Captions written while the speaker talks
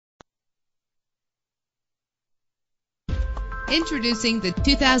Introducing the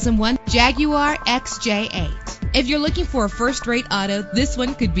 2001 Jaguar XJ8. If you're looking for a first-rate auto, this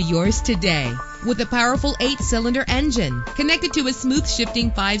one could be yours today. With a powerful 8-cylinder engine connected to a smooth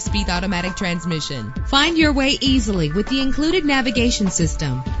shifting 5-speed automatic transmission. Find your way easily with the included navigation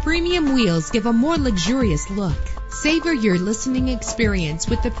system. Premium wheels give a more luxurious look. Savor your listening experience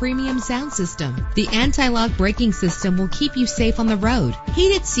with the premium sound system. The anti-lock braking system will keep you safe on the road.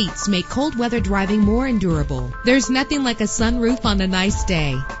 Heated seats make cold weather driving more endurable. There's nothing like a sunroof on a nice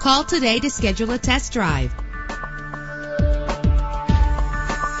day. Call today to schedule a test drive.